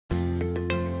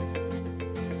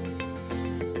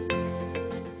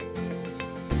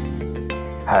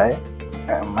Hi,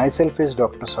 myself is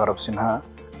Dr. Saurabh Sinha.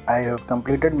 I have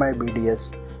completed my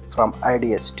BDS from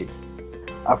IDST.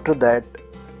 After that,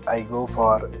 I go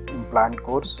for implant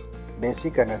course,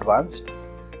 basic and advanced.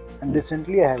 And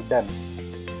recently I have done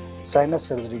sinus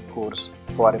surgery course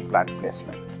for implant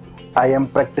placement. I am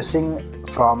practicing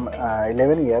from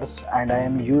 11 years and I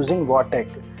am using VATECH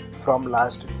from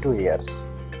last 2 years.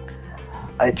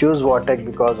 I choose VATECH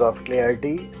because of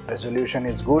clarity, resolution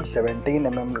is good, 17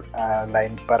 mm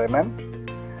line per mm,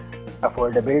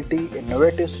 affordability,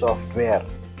 innovative software,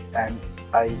 and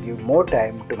I give more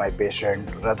time to my patient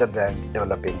rather than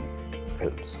developing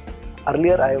films.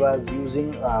 Earlier I was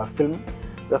using film.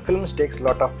 The films takes a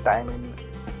lot of time in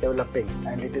developing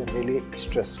and it is really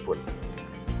stressful.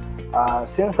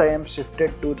 Since I am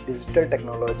shifted to digital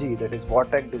technology, that is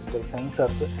VATECH digital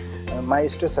sensors, my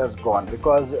stress has gone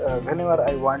because whenever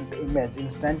I want image,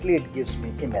 instantly it gives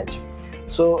me image.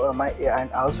 So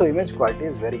and also image quality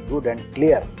is very good and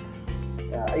clear.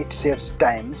 It saves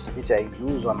times which I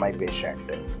use on my patient.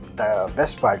 The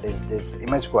best part is this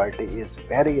image quality is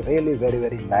really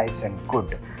very nice and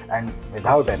good and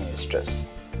without any stress.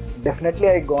 Definitely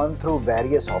I gone through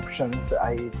various options.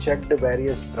 I checked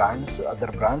various brands, other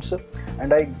brands,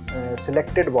 and I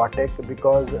selected VATECH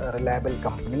because a reliable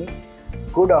company,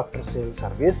 good after sales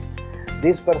service.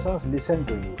 These persons listen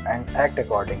to you and act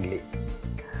accordingly.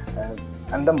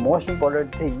 And the most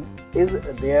important thing is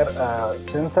their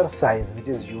sensor size, which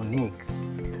is unique,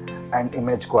 and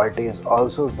image quality is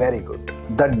also very good.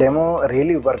 The demo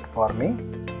really worked for me,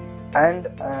 and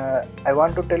I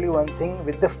want to tell you one thing.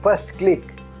 With the first click,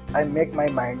 I make my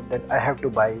mind that I have to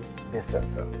buy this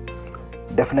sensor.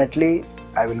 Definitely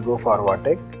I will go for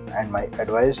VATECH, and my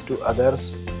advice to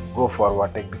others, go for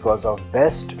VATECH because of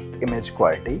best image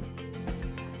quality,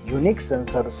 unique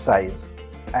sensor size,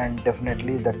 and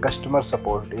definitely the customer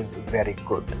support is very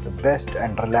good, the best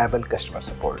and reliable customer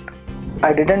support.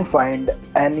 I didn't find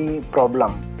any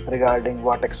problem regarding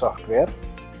VATECH software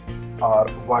or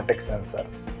VATECH sensor.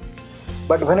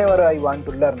 But whenever I want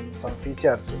to learn some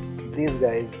features, these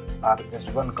guys are just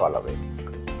one call away.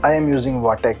 I am using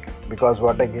VATECH because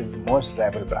VATECH is most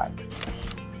reliable brand.